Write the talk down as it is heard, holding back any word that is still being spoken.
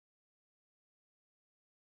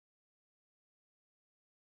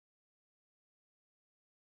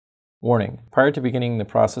Warning: prior to beginning the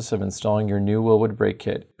process of installing your new Wilwood brake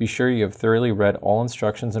kit, be sure you have thoroughly read all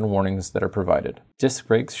instructions and warnings that are provided. Disc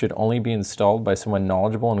brakes should only be installed by someone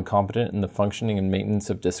knowledgeable and competent in the functioning and maintenance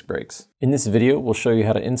of disc brakes. In this video, we'll show you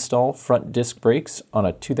how to install front disc brakes on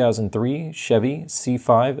a 2003 Chevy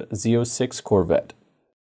C5 Z06 Corvette.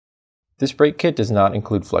 This brake kit does not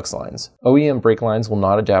include flex lines. OEM brake lines will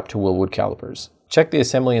not adapt to Wilwood calipers. Check the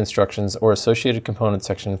assembly instructions or associated component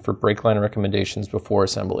section for brake line recommendations before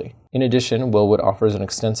assembly. In addition, Wilwood offers an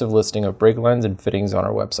extensive listing of brake lines and fittings on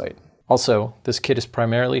our website. Also, this kit is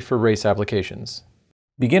primarily for race applications.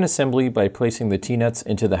 Begin assembly by placing the T-nuts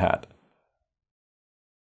into the hat.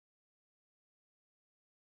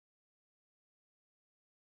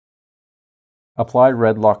 Apply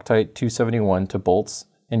red Loctite 271 to bolts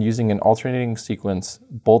and using an alternating sequence,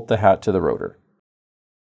 bolt the hat to the rotor.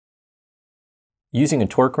 Using a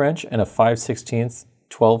torque wrench and a 5/16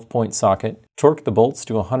 12-point socket, torque the bolts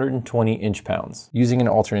to 120 inch-pounds using an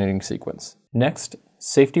alternating sequence. Next,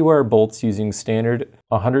 safety wire bolts using standard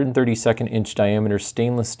 132nd inch diameter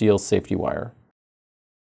stainless steel safety wire.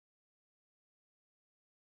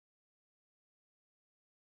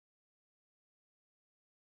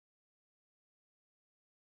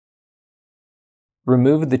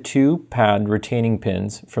 Remove the two pad retaining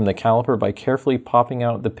pins from the caliper by carefully popping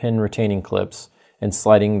out the pin retaining clips and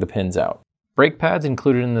sliding the pins out. Brake pads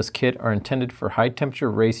included in this kit are intended for high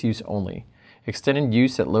temperature race use only. Extended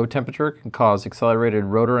use at low temperature can cause accelerated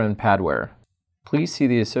rotor and pad wear. Please see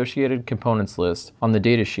the associated components list on the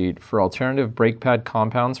datasheet for alternative brake pad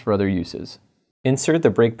compounds for other uses. Insert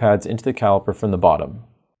the brake pads into the caliper from the bottom.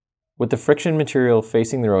 With the friction material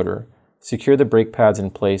facing the rotor, secure the brake pads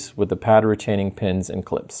in place with the pad retaining pins and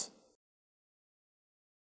clips.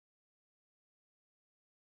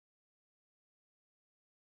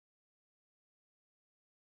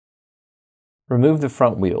 Remove the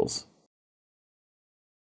front wheels.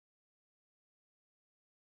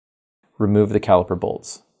 Remove the caliper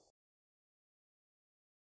bolts.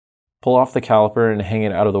 Pull off the caliper and hang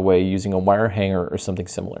it out of the way using a wire hanger or something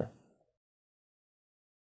similar.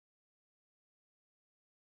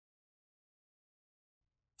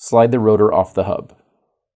 Slide the rotor off the hub.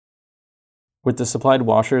 With the supplied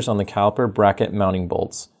washers on the caliper bracket mounting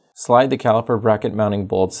bolts, slide the caliper bracket mounting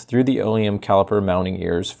bolts through the OEM caliper mounting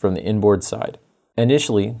ears from the inboard side.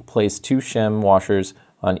 Initially, place two shim washers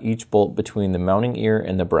on each bolt between the mounting ear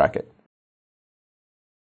and the bracket.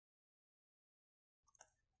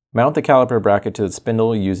 Mount the caliper bracket to the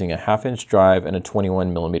spindle using a 1/2 inch drive and a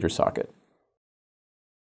 21mm socket.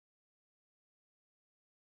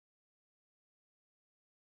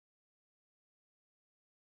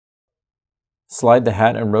 Slide the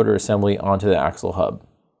hat and rotor assembly onto the axle hub.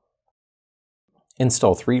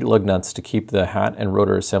 Install 3 lug nuts to keep the hat and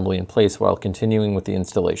rotor assembly in place while continuing with the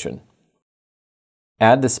installation.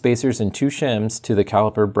 Add the spacers and 2 shims to the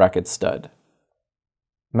caliper bracket stud.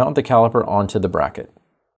 Mount the caliper onto the bracket.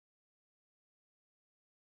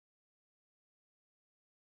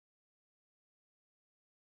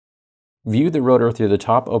 View the rotor through the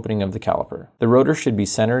top opening of the caliper. The rotor should be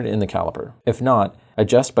centered in the caliper. If not,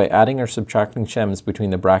 adjust by adding or subtracting shims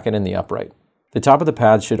between the bracket and the upright. The top of the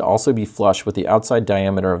pads should also be flush with the outside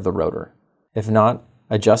diameter of the rotor. If not,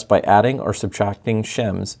 adjust by adding or subtracting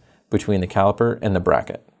shims between the caliper and the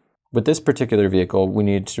bracket. With this particular vehicle, we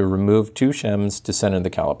need to remove 2 shims to center the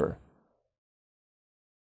caliper.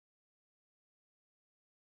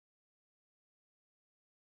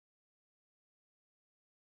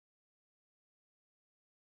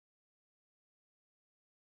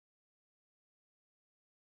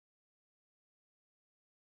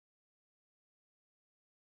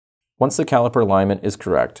 Once the caliper alignment is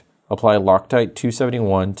correct, apply Loctite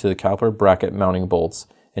 271 to the caliper bracket mounting bolts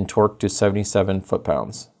and torque to 77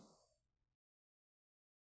 foot-pounds.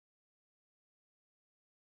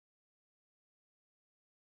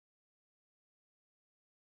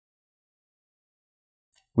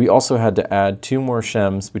 We also had to add 2 more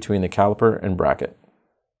shims between the caliper and bracket.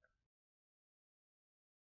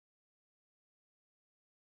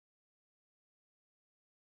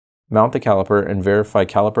 Mount the caliper and verify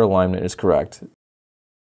caliper alignment is correct.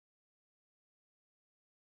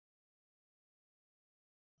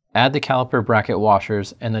 Add the caliper bracket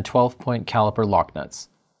washers and the 12-point caliper lock nuts.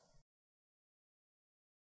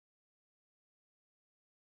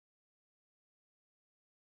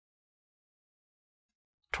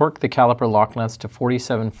 Torque the caliper lock nuts to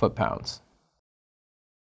 47 foot-pounds.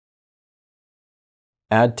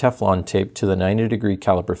 Add Teflon tape to the 90-degree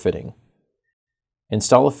caliper fitting.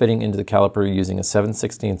 Install a fitting into the caliper using a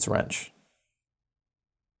 7/16 wrench.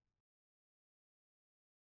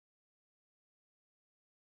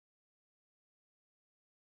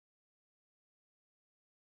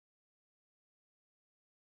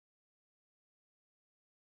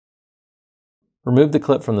 Remove the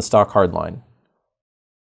clip from the stock hardline.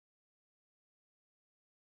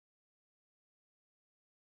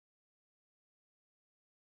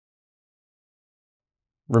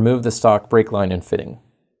 Remove the stock brake line and fitting.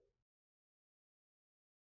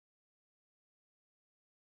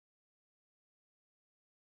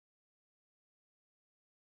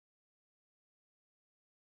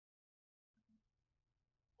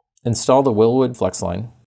 Install the Wilwood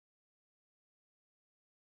Flexline.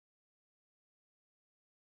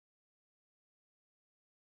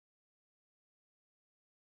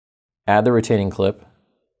 Add the retaining clip.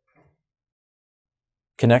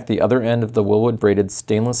 Connect the other end of the Wilwood braided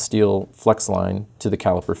stainless steel flex line to the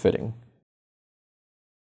caliper fitting.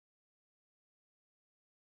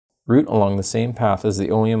 Route along the same path as the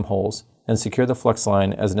OEM holes and secure the flex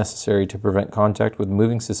line as necessary to prevent contact with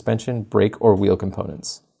moving suspension, brake, or wheel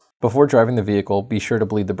components. Before driving the vehicle, be sure to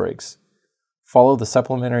bleed the brakes. Follow the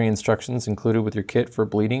supplementary instructions included with your kit for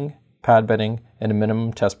bleeding, pad bedding, and a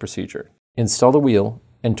minimum test procedure. Install the wheel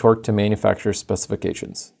and torque to manufacturer's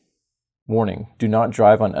specifications. Warning: do not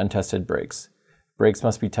drive on untested brakes. Brakes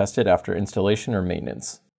must be tested after installation or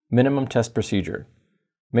maintenance. Minimum test procedure.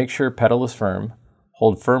 Make sure pedal is firm.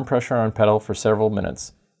 Hold firm pressure on pedal for several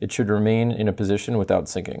minutes. It should remain in a position without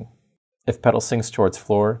sinking. If pedal sinks towards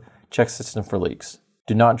floor, check system for leaks.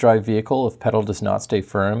 Do not drive vehicle if pedal does not stay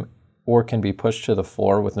firm or can be pushed to the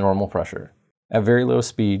floor with normal pressure. At very low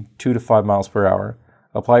speed, 2 to 5 miles per hour,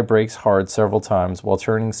 apply brakes hard several times while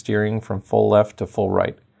turning steering from full left to full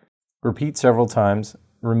right. Repeat several times,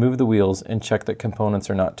 remove the wheels, and check that components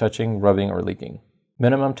are not touching, rubbing, or leaking.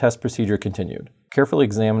 Minimum test procedure continued. Carefully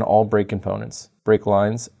examine all brake components, brake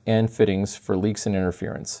lines, and fittings for leaks and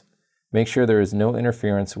interference. Make sure there is no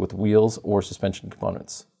interference with wheels or suspension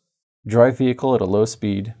components. Drive vehicle at a low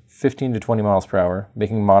speed, 15 to 20 miles per hour,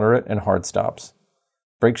 making moderate and hard stops.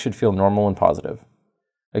 Brakes should feel normal and positive.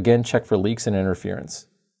 Again, check for leaks and interference.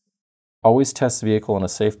 Always test the vehicle in a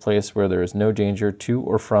safe place where there is no danger to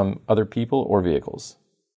or from other people or vehicles.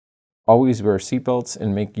 Always wear seatbelts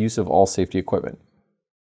and make use of all safety equipment.